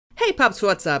Hey pups,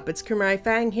 what's up? It's Kumarai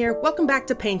Fang here. Welcome back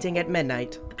to Painting at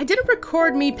Midnight. I didn't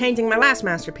record me painting my last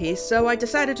masterpiece, so I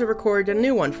decided to record a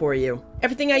new one for you.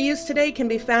 Everything I used today can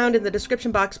be found in the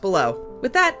description box below.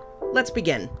 With that, let's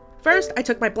begin. First, I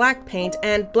took my black paint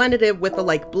and blended it with the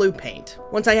light blue paint.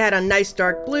 Once I had a nice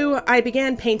dark blue, I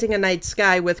began painting a night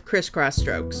sky with crisscross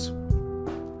strokes.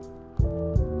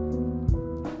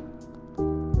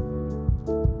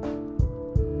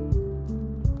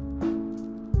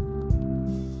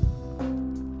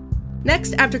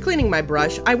 Next, after cleaning my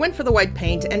brush, I went for the white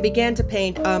paint and began to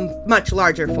paint a much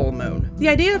larger full moon. The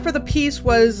idea for the piece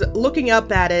was looking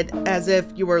up at it as if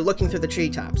you were looking through the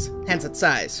treetops, hence its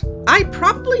size. I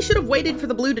probably should have waited for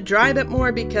the blue to dry a bit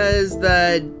more because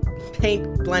the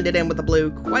paint blended in with the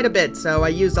blue quite a bit, so I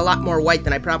used a lot more white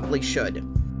than I probably should.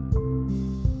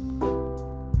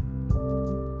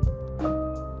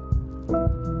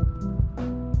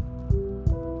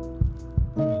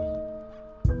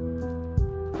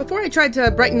 Before I tried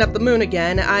to brighten up the moon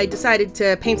again, I decided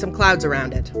to paint some clouds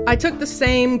around it. I took the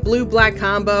same blue-black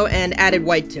combo and added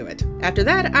white to it. After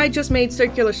that, I just made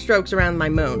circular strokes around my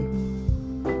moon.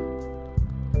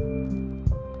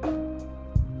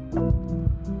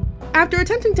 After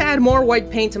attempting to add more white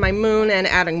paint to my moon and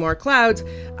adding more clouds,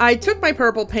 I took my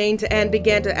purple paint and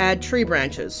began to add tree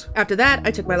branches. After that,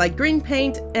 I took my light green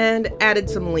paint and added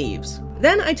some leaves.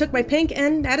 Then I took my pink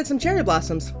and added some cherry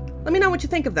blossoms. Let me know what you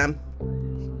think of them.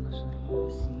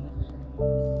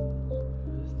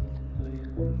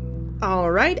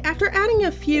 Alright, after adding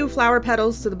a few flower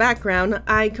petals to the background,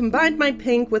 I combined my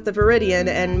pink with the Viridian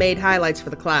and made highlights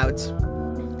for the clouds.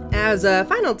 As a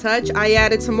final touch, I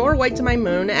added some more white to my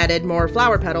moon, added more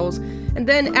flower petals, and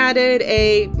then added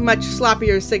a much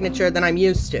sloppier signature than I'm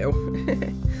used to.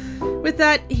 With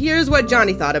that, here's what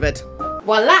Johnny thought of it.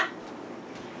 Voila!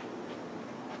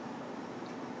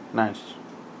 Nice.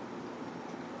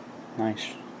 Nice.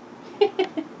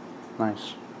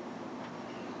 Nice.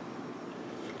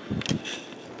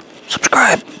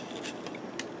 Subscribe.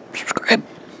 Subscribe.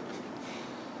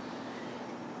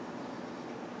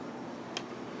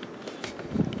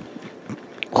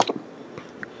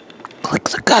 Click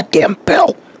the goddamn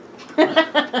bell.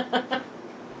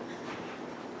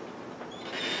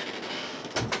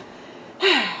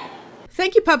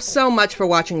 Thank you pups so much for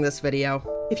watching this video.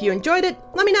 If you enjoyed it,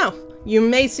 let me know. You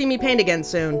may see me paint again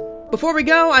soon. Before we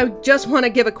go, I just want to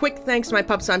give a quick thanks to my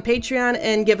pups on Patreon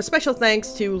and give a special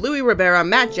thanks to Louis Rivera,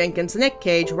 Matt Jenkins, Nick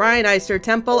Cage, Ryan Eister,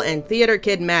 Temple, and Theater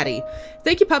Kid Maddie.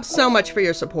 Thank you pups so much for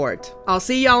your support. I'll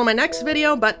see y'all in my next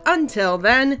video, but until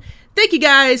then, thank you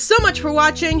guys so much for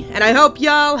watching, and I hope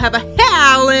y'all have a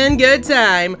howlin' good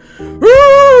time. Woo!